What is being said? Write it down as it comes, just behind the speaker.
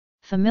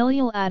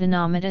Familial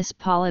adenomatous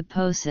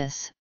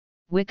polyposis,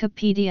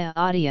 Wikipedia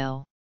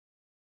audio.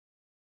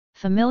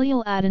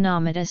 Familial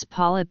adenomatous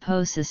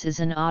polyposis is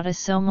an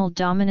autosomal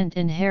dominant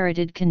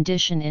inherited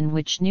condition in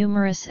which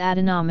numerous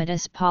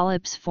adenomatous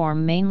polyps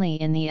form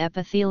mainly in the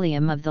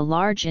epithelium of the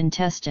large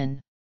intestine.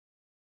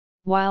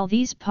 While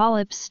these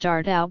polyps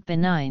start out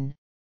benign,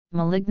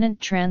 malignant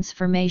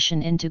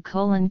transformation into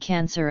colon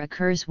cancer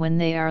occurs when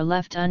they are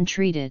left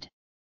untreated.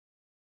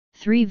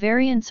 3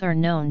 variants are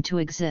known to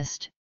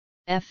exist.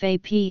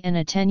 FAP and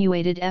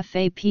attenuated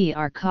FAP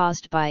are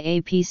caused by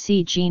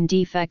APC gene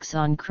defects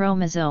on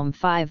chromosome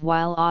 5,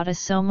 while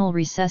autosomal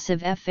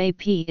recessive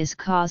FAP is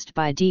caused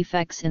by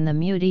defects in the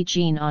muti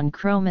gene on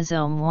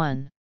chromosome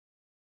 1.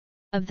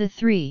 Of the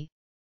 3,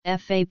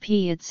 FAP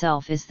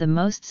itself is the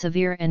most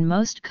severe and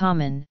most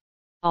common,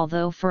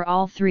 although for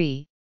all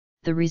 3,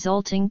 the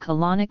resulting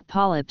colonic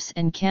polyps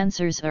and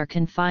cancers are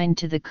confined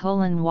to the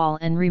colon wall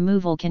and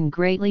removal can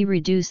greatly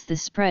reduce the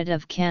spread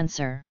of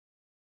cancer.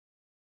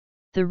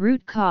 The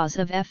root cause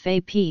of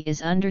FAP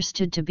is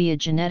understood to be a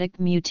genetic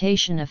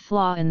mutation, a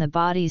flaw in the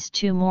body's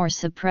tumor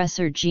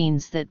suppressor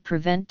genes that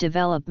prevent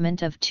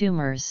development of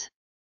tumors.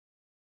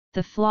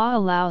 The flaw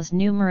allows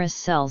numerous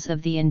cells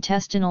of the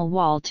intestinal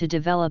wall to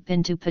develop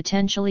into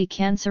potentially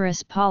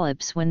cancerous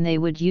polyps when they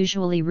would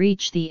usually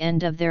reach the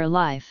end of their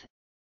life.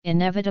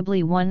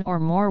 Inevitably, one or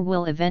more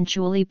will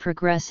eventually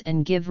progress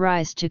and give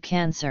rise to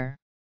cancer.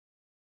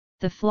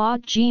 The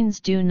flawed genes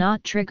do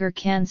not trigger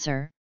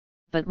cancer,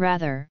 but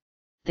rather,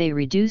 they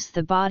reduce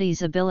the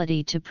body's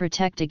ability to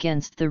protect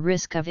against the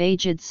risk of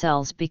aged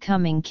cells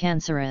becoming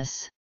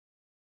cancerous.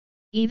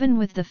 Even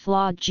with the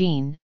flawed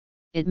gene,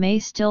 it may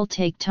still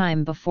take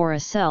time before a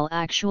cell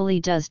actually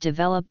does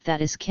develop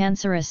that is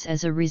cancerous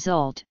as a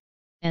result,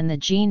 and the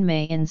gene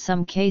may in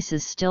some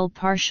cases still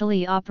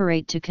partially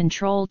operate to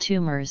control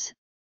tumors.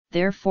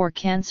 Therefore,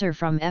 cancer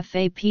from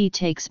FAP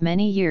takes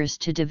many years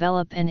to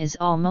develop and is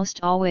almost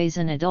always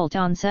an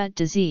adult-onset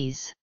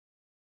disease.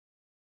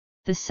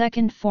 The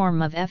second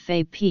form of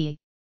FAP,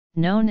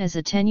 known as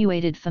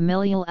attenuated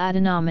familial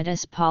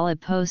adenomatous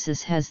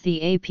polyposis, has the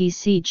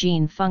APC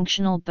gene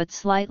functional but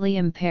slightly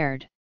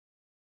impaired.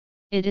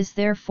 It is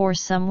therefore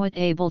somewhat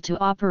able to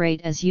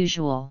operate as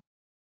usual.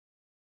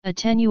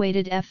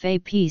 Attenuated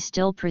FAP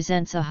still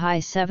presents a high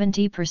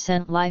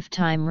 70%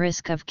 lifetime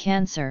risk of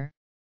cancer,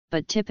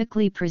 but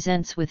typically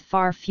presents with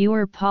far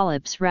fewer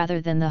polyps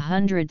rather than the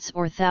hundreds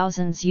or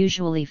thousands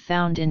usually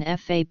found in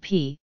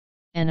FAP,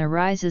 and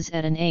arises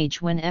at an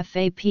age when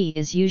FAP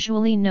is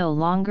usually no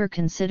longer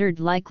considered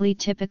likely,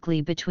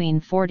 typically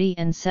between 40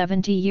 and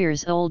 70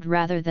 years old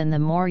rather than the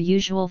more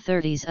usual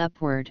 30s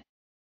upward.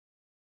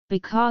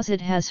 Because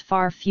it has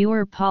far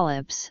fewer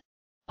polyps,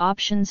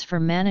 options for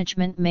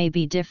management may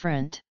be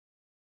different.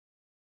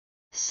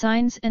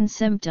 Signs and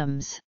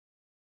symptoms.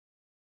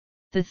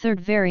 The third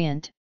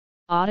variant,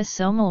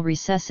 autosomal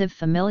recessive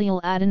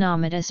familial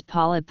adenomatous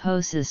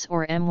polyposis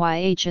or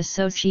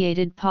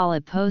MYH-associated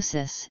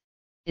polyposis,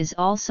 is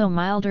also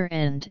milder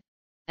and,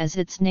 as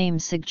its name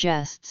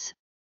suggests,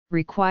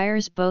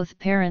 requires both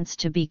parents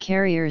to be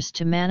carriers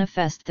to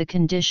manifest the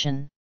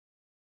condition.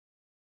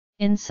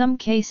 In some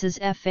cases,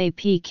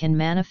 FAP can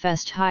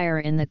manifest higher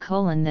in the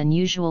colon than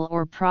usual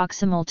or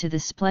proximal to the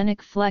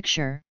splenic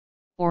flexure,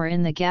 or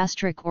in the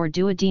gastric or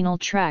duodenal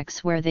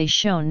tracts where they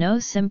show no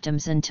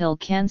symptoms until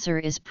cancer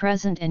is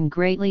present and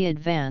greatly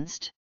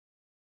advanced.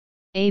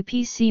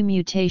 APC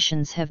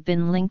mutations have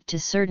been linked to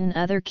certain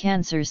other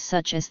cancers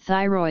such as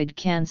thyroid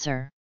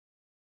cancer.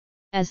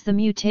 As the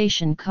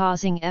mutation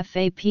causing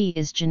FAP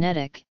is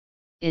genetic,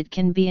 it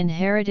can be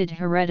inherited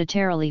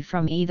hereditarily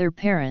from either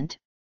parent,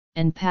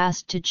 and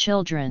passed to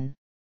children.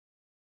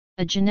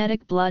 A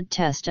genetic blood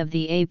test of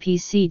the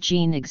APC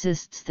gene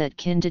exists that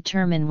can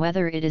determine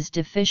whether it is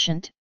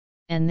deficient,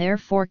 and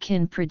therefore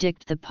can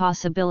predict the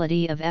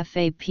possibility of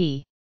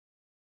FAP.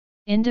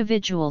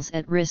 Individuals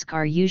at risk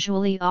are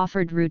usually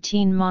offered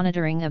routine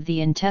monitoring of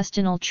the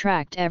intestinal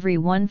tract every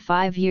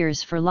 1-5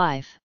 years for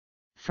life,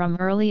 from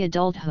early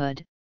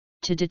adulthood,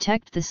 to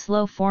detect the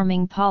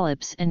slow-forming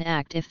polyps and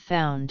act if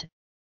found,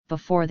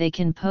 before they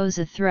can pose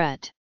a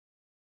threat.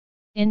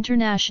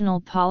 International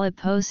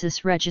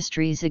polyposis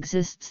registries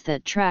exists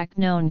that track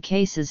known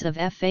cases of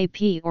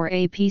FAP or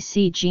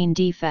APC gene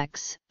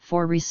defects,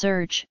 for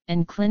research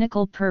and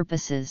clinical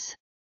purposes.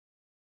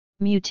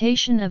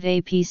 Mutation of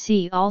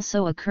APC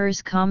also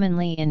occurs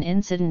commonly in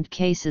incident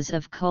cases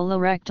of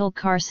colorectal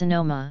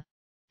carcinoma,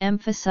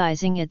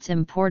 emphasizing its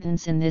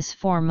importance in this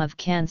form of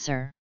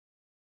cancer.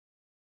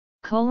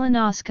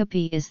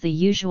 Colonoscopy is the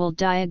usual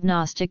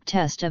diagnostic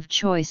test of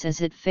choice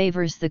as it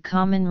favors the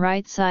common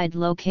right-side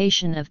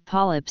location of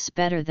polyps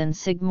better than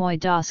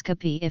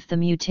sigmoidoscopy if the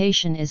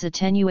mutation is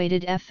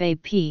attenuated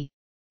FAP,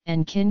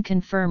 and can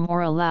confirm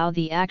or allow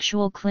the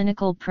actual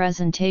clinical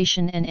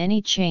presentation and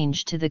any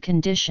change to the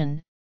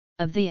condition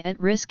of the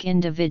at-risk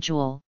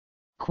individual,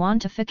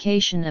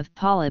 quantification of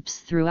polyps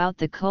throughout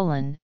the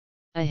colon,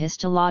 a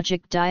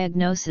histologic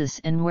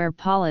diagnosis, and where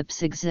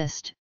polyps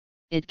exist,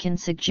 it can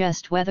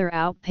suggest whether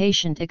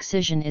outpatient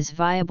excision is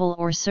viable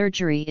or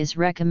surgery is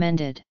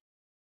recommended.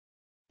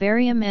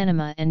 Barium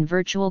enema and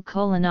virtual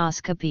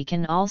colonoscopy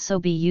can also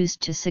be used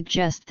to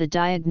suggest the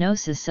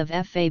diagnosis of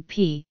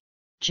FAP.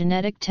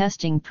 Genetic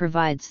testing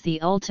provides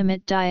the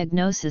ultimate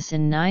diagnosis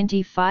in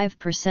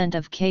 95%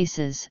 of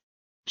cases.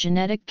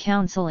 Genetic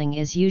counseling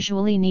is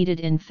usually needed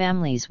in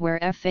families where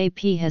FAP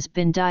has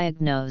been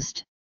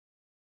diagnosed.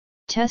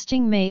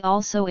 Testing may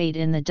also aid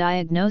in the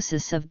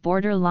diagnosis of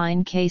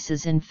borderline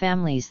cases in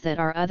families that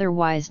are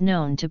otherwise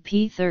known to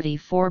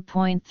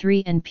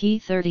P34.3 and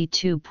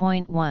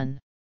P32.1.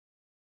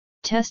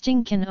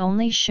 Testing can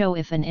only show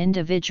if an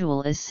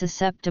individual is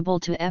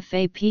susceptible to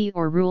FAP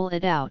or rule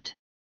it out.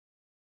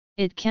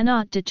 It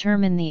cannot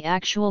determine the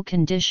actual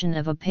condition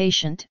of a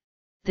patient.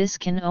 This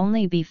can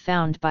only be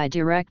found by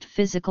direct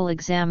physical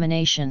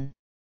examination.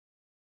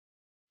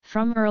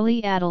 From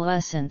early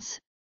adolescence,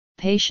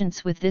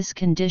 patients with this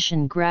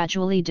condition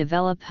gradually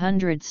develop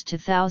hundreds to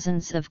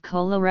thousands of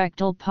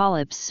colorectal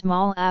polyps,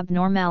 small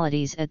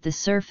abnormalities at the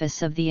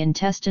surface of the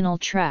intestinal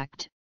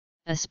tract,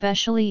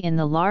 especially in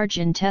the large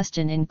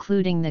intestine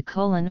including the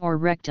colon or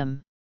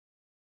rectum.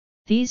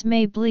 These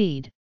may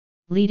bleed,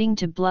 leading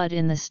to blood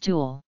in the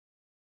stool.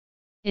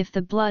 If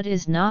the blood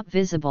is not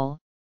visible,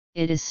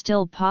 it is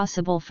still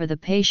possible for the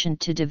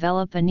patient to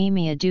develop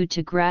anemia due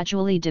to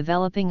gradually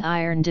developing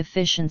iron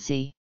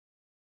deficiency.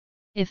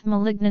 If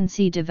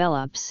malignancy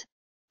develops,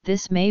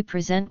 this may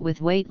present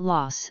with weight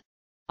loss,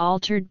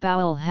 altered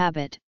bowel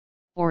habit,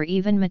 or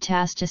even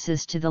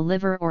metastasis to the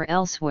liver or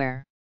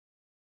elsewhere.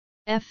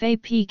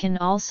 FAP can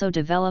also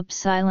develop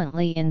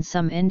silently in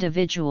some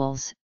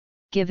individuals,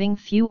 giving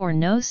few or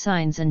no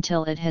signs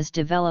until it has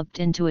developed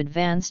into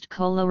advanced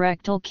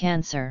colorectal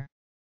cancer.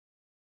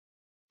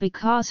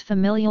 Because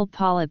familial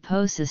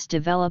polyposis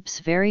develops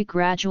very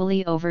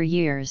gradually over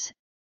years,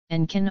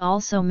 and can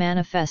also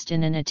manifest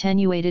in an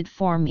attenuated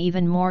form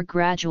even more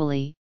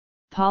gradually,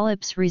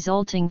 polyps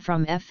resulting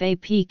from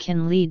FAP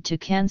can lead to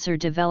cancer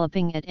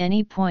developing at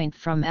any point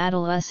from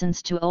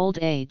adolescence to old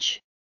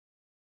age.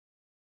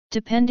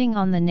 Depending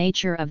on the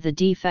nature of the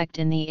defect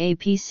in the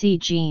APC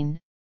gene,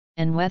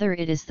 and whether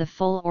it is the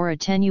full or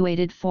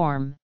attenuated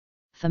form,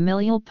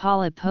 familial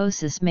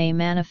polyposis may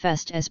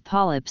manifest as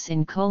polyps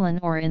in colon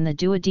or in the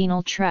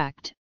duodenal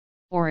tract,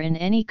 or in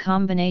any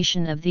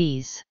combination of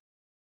these.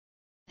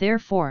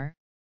 Therefore,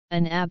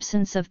 an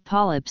absence of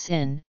polyps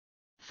in,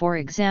 for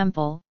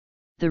example,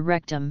 the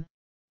rectum,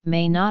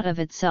 may not of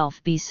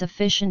itself be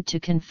sufficient to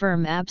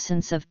confirm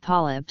absence of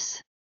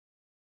polyps.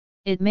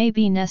 It may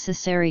be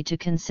necessary to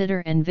consider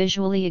and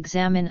visually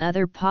examine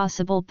other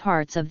possible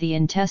parts of the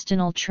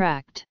intestinal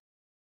tract.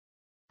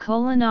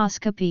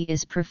 Colonoscopy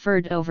is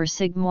preferred over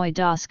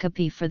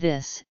sigmoidoscopy for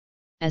this,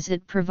 as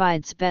it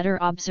provides better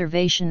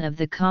observation of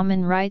the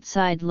common right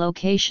side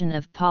location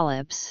of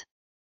polyps.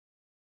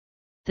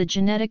 The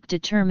genetic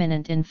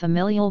determinant in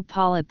familial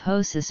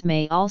polyposis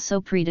may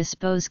also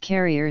predispose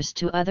carriers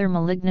to other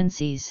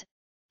malignancies,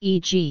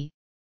 e.g.,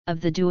 of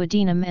the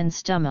duodenum and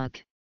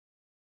stomach.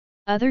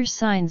 Other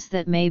signs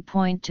that may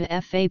point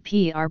to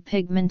FAP are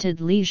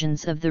pigmented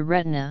lesions of the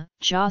retina,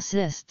 jaw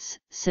cysts,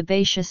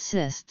 sebaceous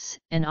cysts,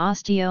 and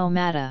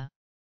osteomata.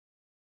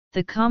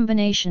 The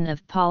combination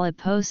of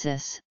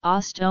polyposis,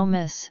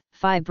 osteomas,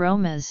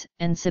 fibromas,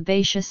 and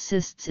sebaceous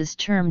cysts is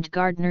termed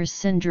Gardner's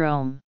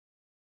syndrome.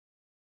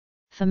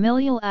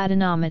 Familial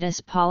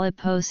adenomatous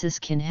polyposis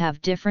can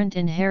have different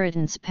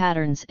inheritance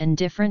patterns and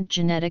different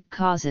genetic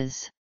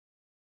causes.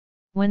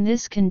 When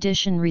this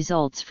condition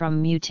results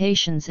from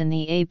mutations in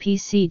the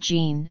APC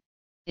gene,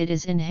 it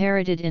is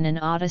inherited in an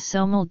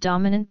autosomal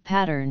dominant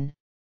pattern,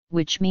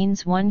 which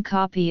means one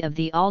copy of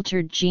the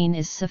altered gene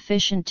is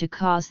sufficient to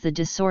cause the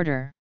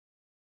disorder.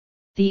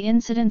 The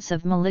incidence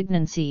of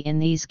malignancy in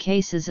these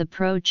cases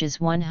approaches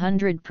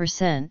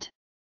 100%.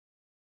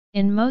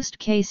 In most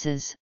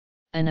cases,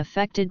 an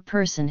affected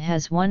person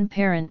has one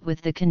parent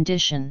with the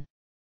condition.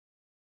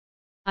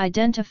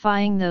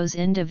 Identifying those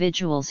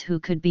individuals who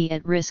could be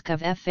at risk of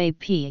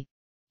FAP,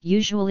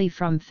 usually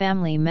from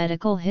family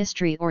medical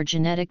history or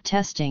genetic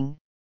testing,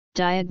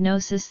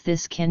 diagnosis.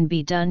 This can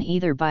be done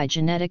either by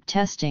genetic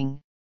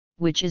testing,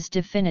 which is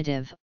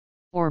definitive,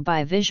 or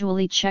by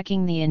visually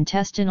checking the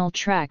intestinal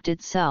tract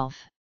itself.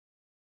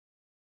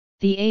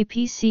 The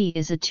APC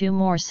is a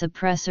tumor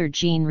suppressor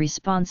gene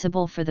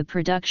responsible for the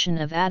production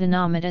of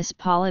adenomatous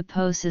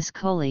polyposis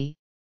coli,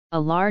 a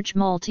large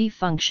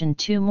multifunction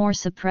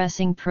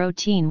tumor-suppressing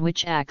protein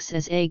which acts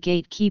as a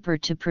gatekeeper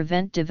to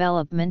prevent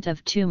development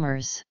of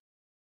tumors.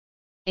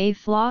 A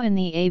flaw in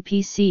the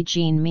APC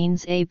gene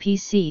means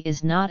APC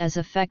is not as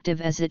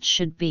effective as it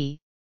should be,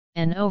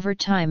 and over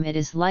time it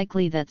is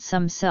likely that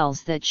some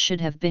cells that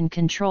should have been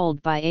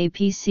controlled by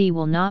APC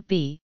will not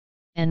be,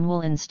 and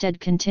will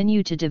instead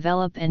continue to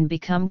develop and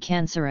become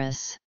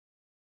cancerous.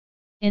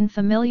 In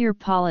familiar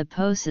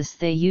polyposis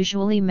they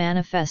usually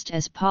manifest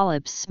as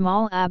polyps,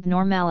 small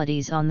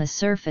abnormalities on the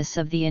surface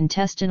of the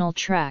intestinal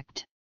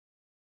tract.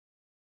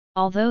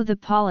 Although the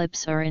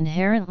polyps are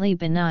inherently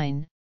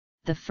benign,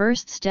 the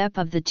first step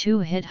of the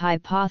two-hit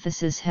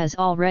hypothesis has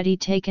already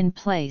taken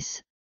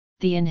place,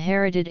 the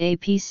inherited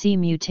APC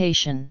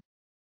mutation.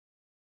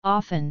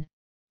 Often,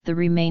 the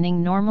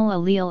remaining normal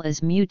allele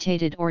is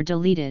mutated or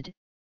deleted,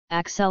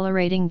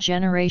 accelerating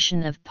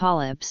generation of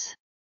polyps.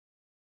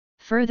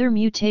 Further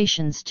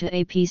mutations to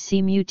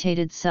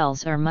APC-mutated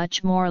cells are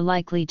much more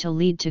likely to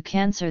lead to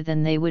cancer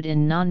than they would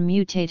in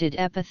non-mutated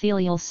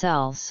epithelial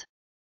cells.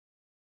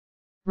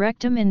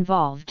 Rectum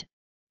involved: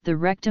 the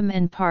rectum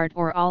and part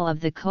or all of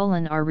the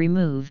colon are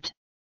removed.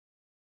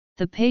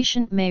 The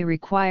patient may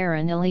require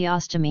an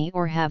ileostomy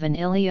or have an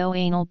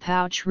ilioanal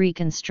pouch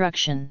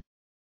reconstruction.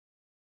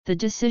 The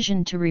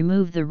decision to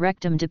remove the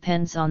rectum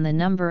depends on the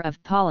number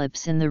of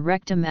polyps in the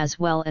rectum as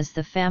well as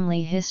the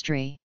family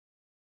history.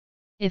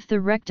 If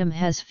the rectum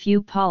has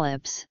few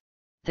polyps,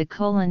 the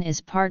colon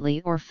is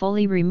partly or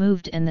fully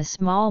removed and the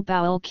small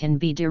bowel can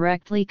be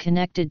directly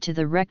connected to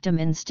the rectum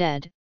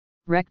instead.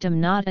 Rectum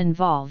not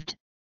involved: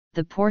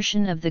 the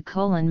portion of the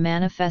colon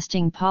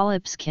manifesting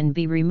polyps can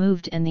be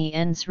removed and the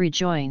ends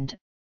rejoined,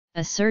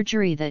 a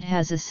surgery that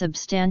has a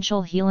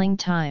substantial healing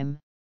time,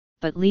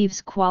 but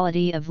leaves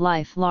quality of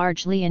life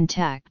largely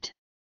intact.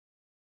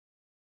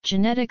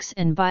 Genetics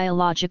and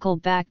biological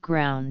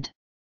background.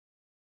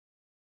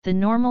 The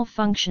normal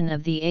function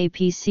of the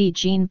APC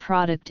gene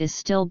product is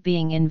still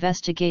being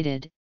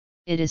investigated.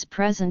 It is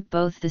present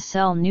both the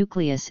cell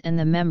nucleus and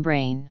the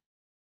membrane.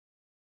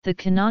 The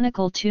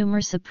canonical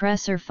tumor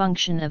suppressor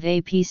function of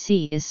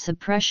APC is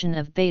suppression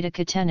of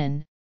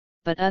beta-catenin,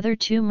 but other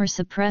tumor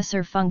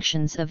suppressor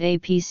functions of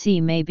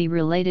APC may be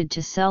related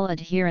to cell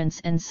adherence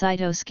and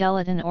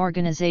cytoskeleton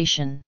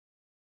organization.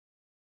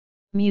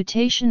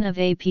 Mutation of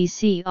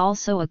APC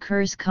also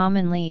occurs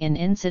commonly in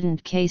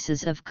incident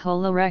cases of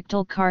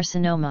colorectal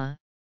carcinoma,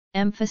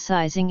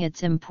 emphasizing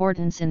its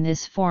importance in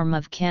this form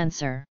of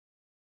cancer.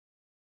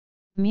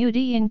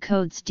 MUTI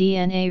encodes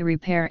DNA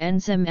repair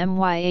enzyme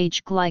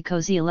MYH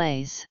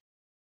glycosylase.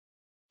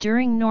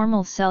 During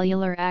normal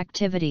cellular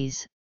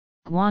activities,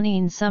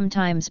 guanine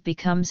sometimes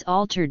becomes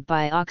altered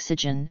by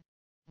oxygen,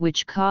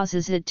 which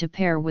causes it to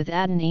pair with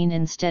adenine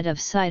instead of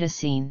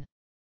cytosine.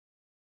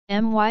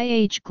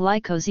 MYH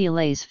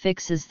glycosylase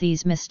fixes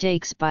these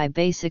mistakes by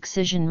base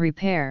excision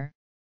repair,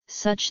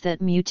 such that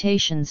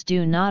mutations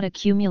do not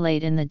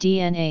accumulate in the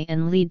DNA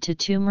and lead to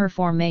tumor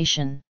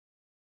formation.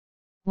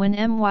 When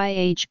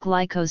MYH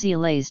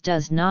glycosylase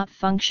does not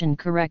function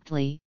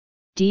correctly,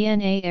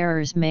 DNA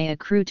errors may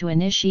accrue to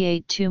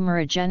initiate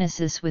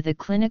tumorigenesis with a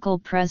clinical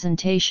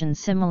presentation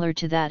similar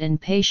to that in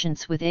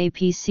patients with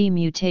APC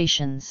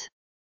mutations.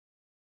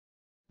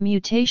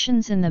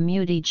 Mutations in the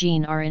MUTI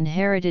gene are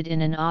inherited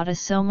in an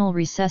autosomal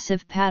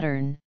recessive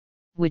pattern,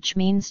 which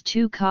means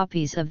 2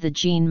 copies of the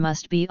gene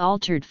must be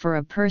altered for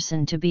a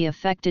person to be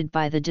affected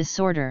by the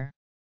disorder.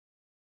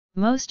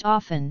 Most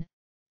often,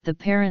 the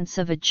parents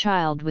of a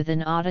child with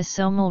an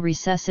autosomal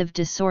recessive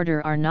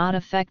disorder are not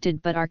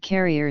affected but are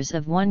carriers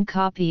of 1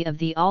 copy of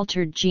the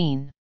altered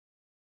gene.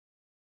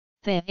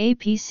 The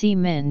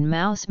APC-Min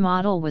mouse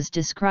model was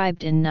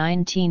described in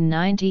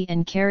 1990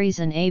 and carries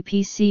an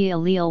APC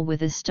allele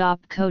with a stop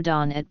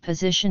codon at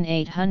position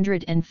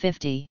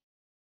 850.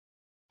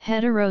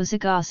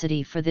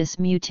 Heterozygosity for this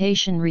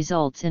mutation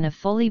results in a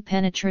fully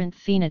penetrant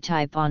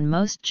phenotype on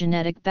most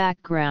genetic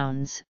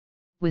backgrounds,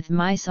 with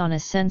mice on a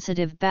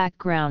sensitive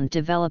background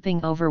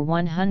developing over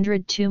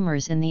 100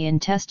 tumors in the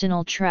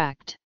intestinal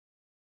tract.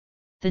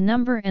 The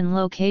number and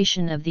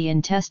location of the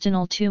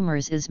intestinal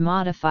tumors is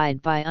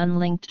modified by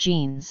unlinked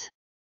genes.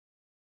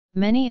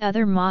 Many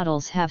other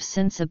models have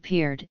since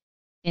appeared,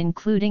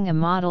 including a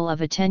model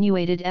of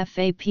attenuated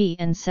FAP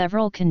and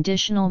several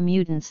conditional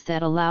mutants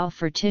that allow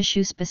for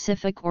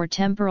tissue-specific or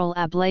temporal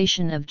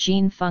ablation of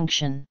gene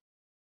function.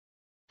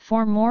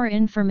 For more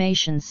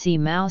information, see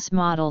mouse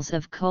models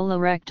of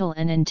colorectal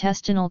and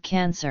intestinal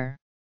cancer.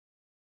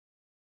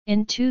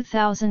 In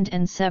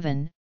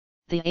 2007,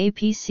 the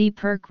APC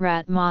PERK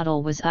rat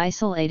model was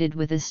isolated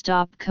with a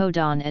stop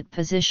codon at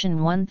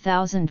position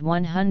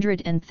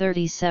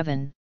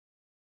 1137.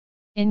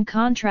 In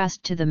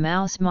contrast to the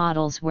mouse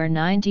models where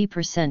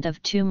 90%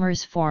 of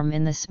tumors form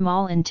in the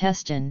small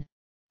intestine,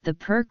 the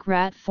PERK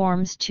rat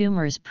forms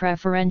tumors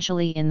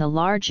preferentially in the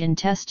large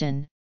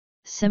intestine,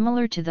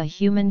 similar to the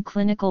human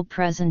clinical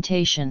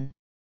presentation.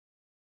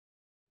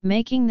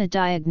 Making the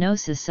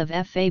diagnosis of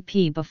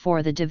FAP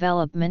before the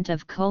development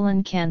of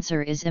colon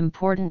cancer is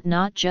important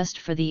not just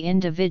for the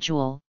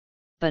individual,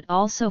 but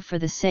also for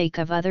the sake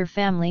of other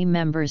family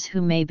members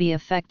who may be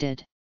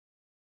affected.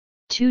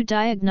 2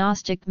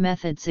 diagnostic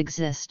methods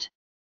exist.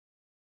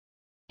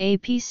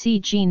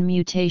 APC gene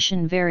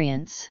mutation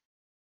variants.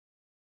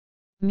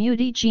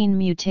 MUTI gene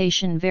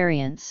mutation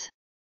variants.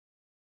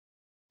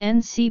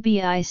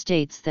 NCBI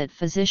states that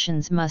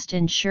physicians must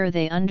ensure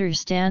they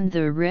understand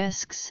the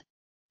risks,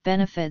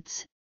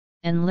 benefits,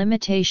 and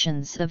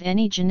limitations of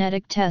any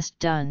genetic test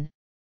done,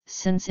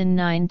 since in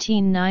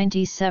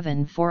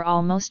 1997 for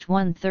almost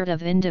 1/3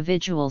 of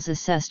individuals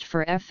assessed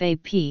for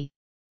FAP,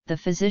 the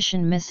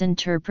physician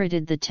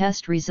misinterpreted the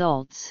test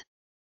results.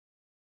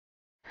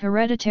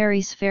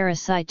 Hereditary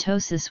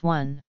spherocytosis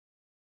 1.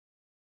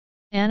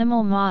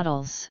 Animal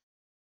models.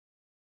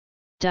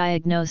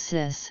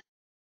 Diagnosis.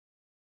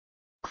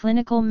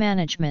 Clinical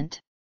management.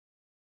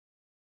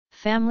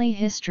 Family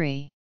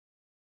history.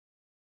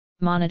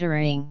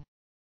 Monitoring.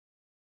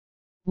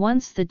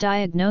 Once the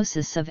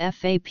diagnosis of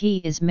FAP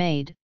is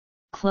made,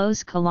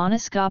 close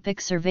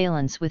colonoscopic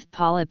surveillance with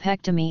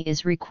polypectomy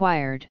is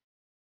required.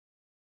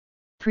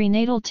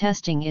 Prenatal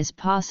testing is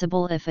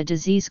possible if a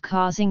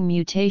disease-causing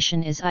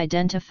mutation is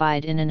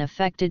identified in an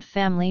affected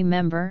family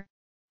member.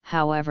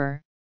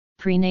 However,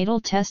 prenatal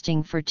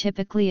testing for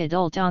typically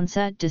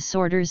adult-onset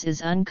disorders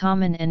is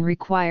uncommon and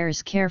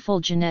requires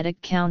careful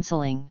genetic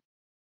counseling.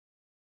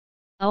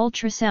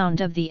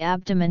 Ultrasound of the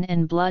abdomen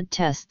and blood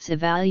tests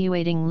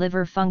evaluating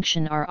liver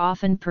function are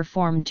often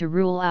performed to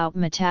rule out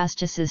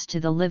metastasis to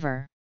the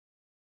liver.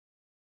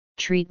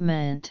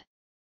 Treatment.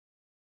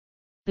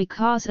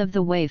 Because of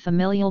the way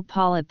familial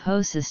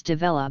polyposis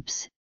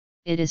develops,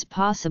 it is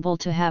possible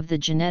to have the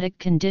genetic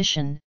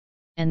condition,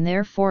 and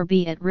therefore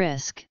be at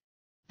risk,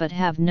 but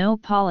have no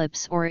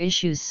polyps or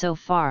issues so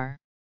far.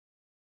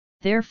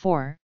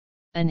 Therefore,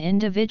 an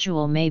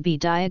individual may be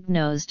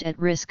diagnosed at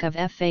risk of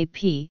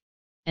FAP,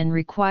 and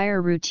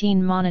require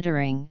routine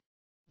monitoring,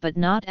 but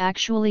not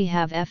actually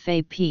have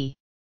FAP.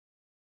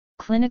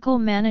 Clinical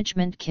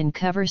management can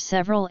cover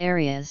several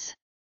areas.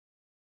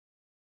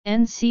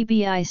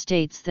 NCBI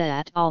states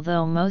that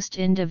although most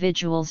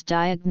individuals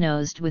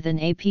diagnosed with an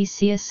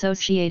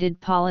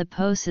APC-associated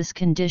polyposis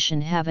condition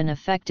have an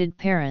affected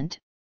parent,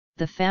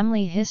 the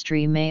family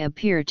history may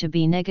appear to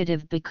be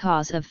negative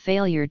because of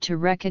failure to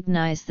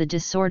recognize the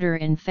disorder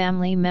in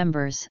family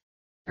members,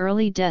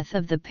 early death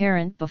of the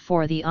parent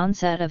before the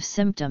onset of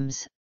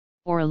symptoms,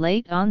 or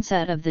late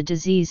onset of the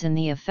disease in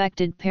the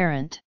affected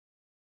parent.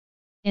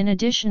 In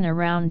addition,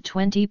 around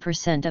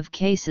 20% of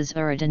cases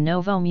are a de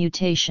novo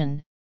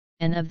mutation,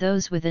 and of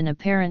those with an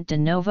apparent de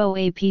novo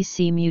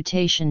APC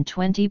mutation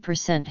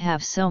 20%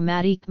 have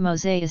somatic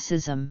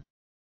mosaicism.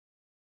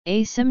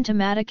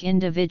 Asymptomatic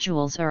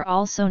individuals are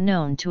also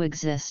known to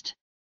exist.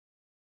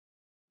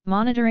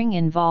 Monitoring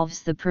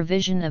involves the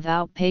provision of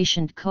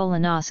outpatient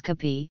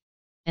colonoscopy,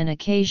 and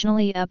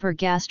occasionally upper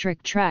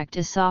gastric tract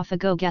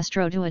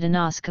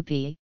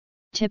esophagogastroduodenoscopy,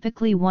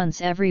 typically once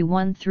every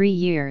 1-3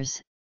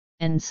 years,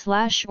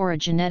 and/or a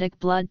genetic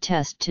blood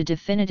test to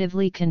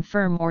definitively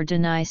confirm or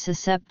deny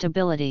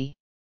susceptibility.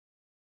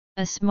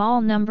 A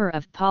small number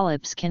of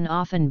polyps can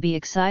often be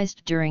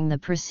excised during the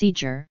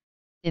procedure,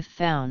 if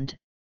found,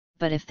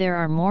 but if there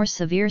are more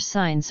severe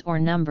signs or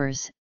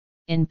numbers,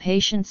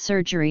 inpatient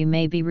surgery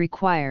may be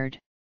required.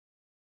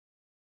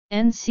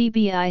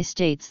 NCBI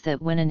states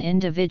that when an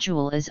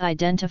individual is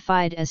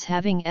identified as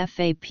having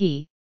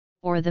FAP,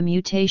 or the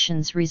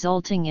mutations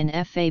resulting in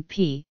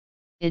FAP,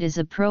 it is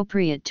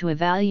appropriate to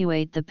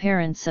evaluate the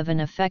parents of an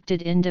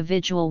affected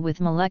individual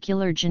with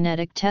molecular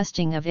genetic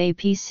testing of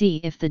APC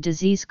if the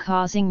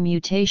disease-causing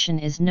mutation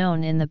is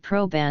known in the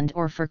proband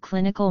or for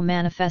clinical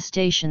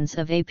manifestations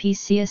of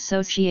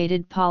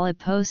APC-associated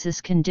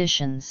polyposis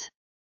conditions.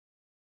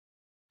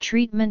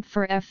 Treatment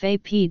for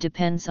FAP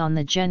depends on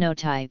the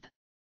genotype.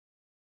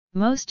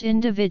 Most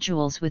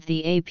individuals with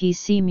the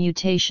APC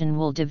mutation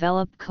will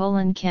develop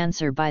colon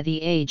cancer by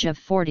the age of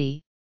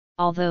 40,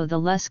 although the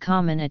less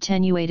common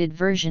attenuated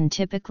version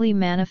typically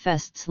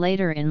manifests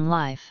later in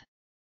life.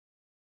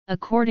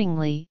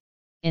 Accordingly,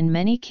 in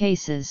many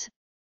cases,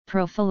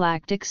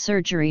 prophylactic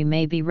surgery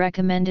may be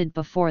recommended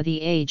before the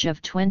age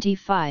of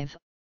 25,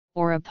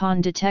 or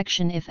upon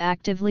detection if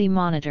actively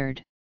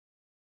monitored.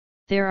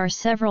 There are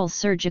several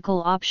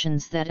surgical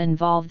options that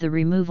involve the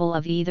removal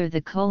of either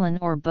the colon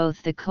or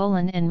both the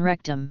colon and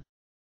rectum.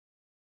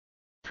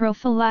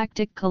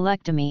 Prophylactic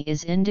colectomy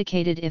is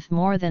indicated if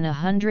more than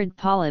 100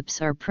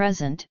 polyps are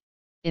present,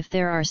 if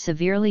there are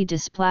severely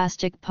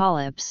dysplastic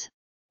polyps,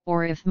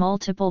 or if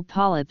multiple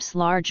polyps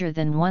larger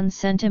than 1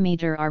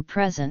 cm are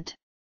present.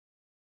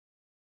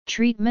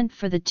 Treatment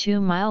for the two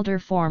milder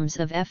forms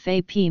of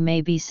FAP may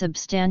be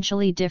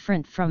substantially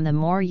different from the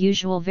more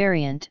usual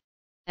variant,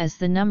 as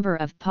the number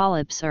of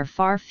polyps are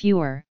far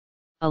fewer,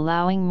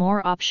 allowing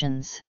more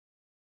options.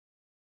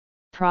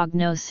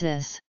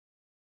 Prognosis.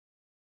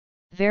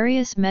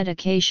 Various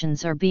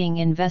medications are being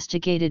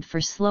investigated for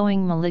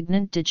slowing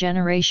malignant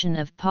degeneration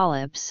of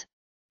polyps,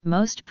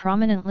 most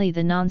prominently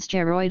the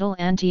nonsteroidal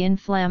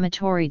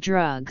anti-inflammatory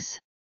drugs.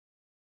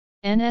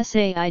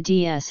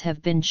 NSAIDs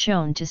have been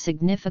shown to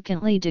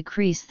significantly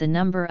decrease the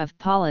number of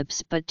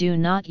polyps but do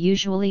not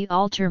usually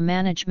alter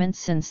management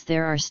since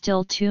there are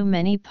still too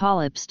many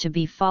polyps to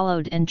be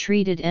followed and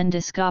treated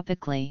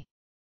endoscopically.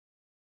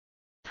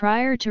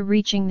 Prior to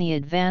reaching the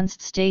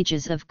advanced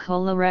stages of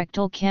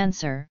colorectal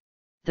cancer,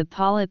 the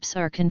polyps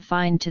are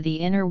confined to the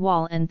inner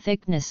wall and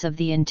thickness of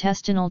the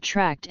intestinal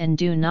tract and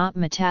do not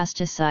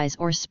metastasize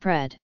or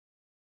spread.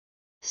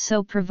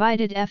 So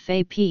provided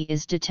FAP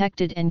is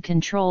detected and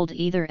controlled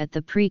either at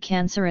the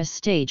precancerous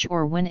stage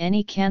or when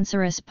any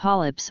cancerous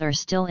polyps are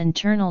still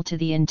internal to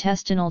the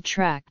intestinal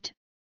tract,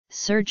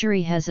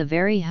 surgery has a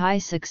very high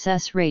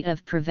success rate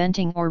of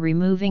preventing or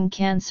removing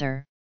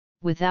cancer,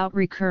 without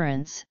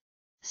recurrence,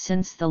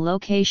 since the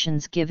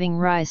locations giving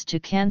rise to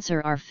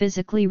cancer are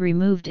physically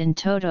removed in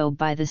toto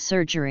by the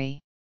surgery.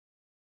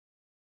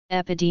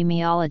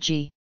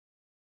 Epidemiology.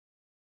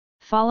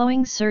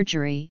 Following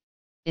surgery,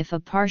 if a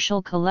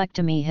partial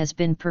colectomy has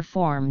been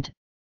performed,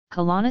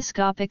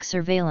 colonoscopic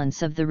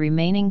surveillance of the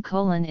remaining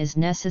colon is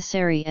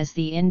necessary as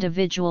the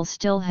individual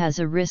still has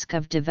a risk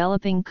of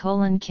developing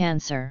colon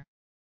cancer.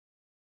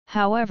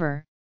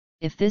 However,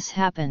 if this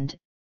happened,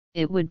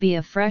 it would be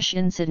a fresh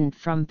incident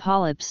from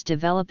polyps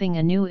developing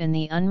anew in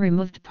the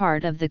unremoved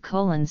part of the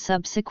colon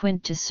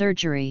subsequent to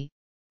surgery,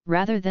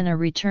 rather than a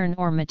return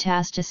or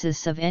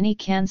metastasis of any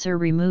cancer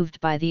removed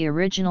by the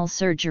original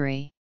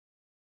surgery.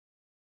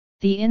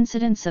 The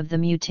incidence of the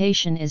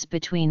mutation is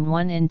between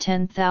 1 in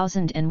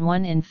 10,000 and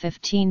 1 in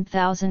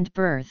 15,000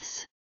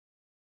 births.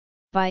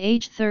 By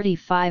age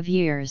 35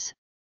 years,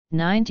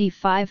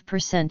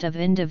 95% of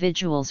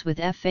individuals with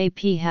FAP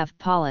have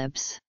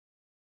polyps.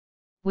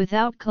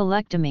 Without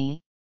colectomy,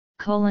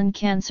 colon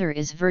cancer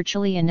is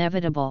virtually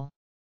inevitable.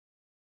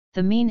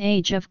 The mean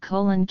age of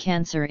colon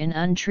cancer in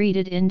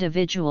untreated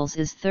individuals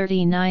is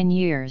 39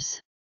 years.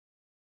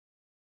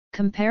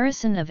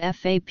 Comparison of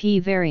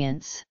FAP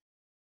variants.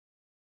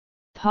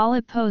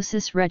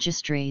 Polyposis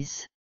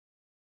registries.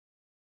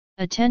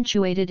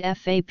 Attenuated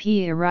FAP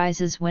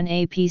arises when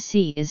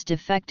APC is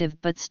defective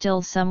but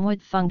still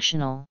somewhat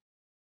functional.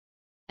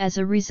 As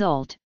a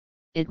result,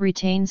 it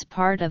retains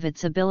part of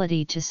its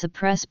ability to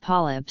suppress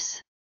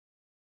polyps.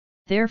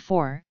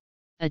 Therefore,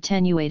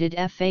 attenuated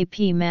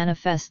FAP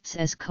manifests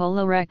as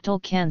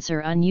colorectal cancer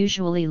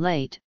unusually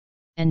late,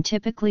 and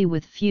typically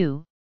with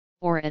few,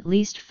 or at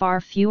least far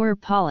fewer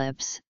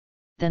polyps,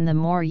 than the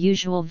more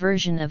usual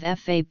version of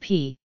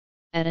FAP,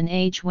 at an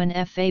age when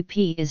FAP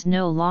is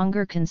no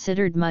longer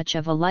considered much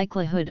of a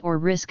likelihood or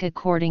risk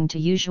according to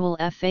usual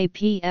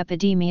FAP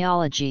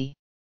epidemiology.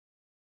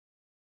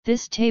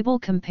 This table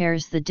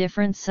compares the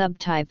different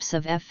subtypes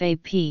of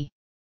FAP.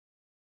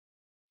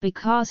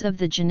 Because of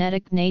the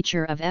genetic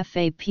nature of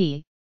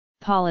FAP,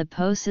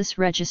 polyposis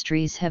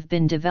registries have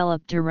been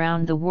developed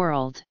around the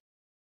world.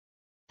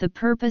 The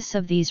purpose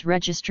of these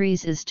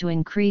registries is to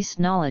increase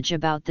knowledge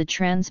about the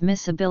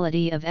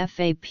transmissibility of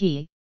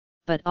FAP,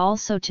 but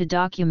also to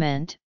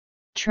document,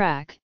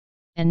 track,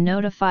 and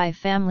notify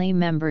family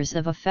members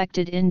of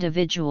affected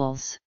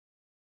individuals.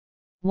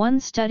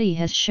 One study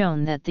has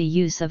shown that the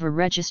use of a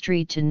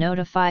registry to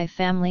notify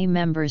family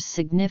members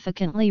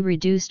significantly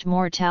reduced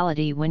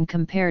mortality when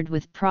compared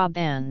with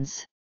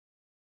probans.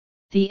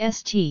 The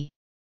St.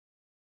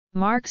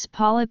 Mark's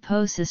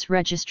Polyposis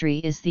Registry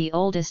is the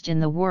oldest in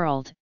the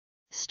world,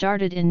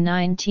 started in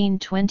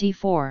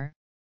 1924,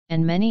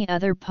 and many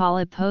other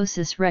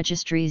polyposis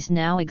registries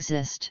now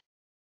exist.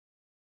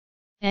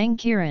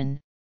 Ankyrin,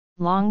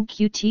 long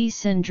QT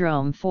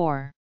syndrome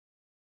 4.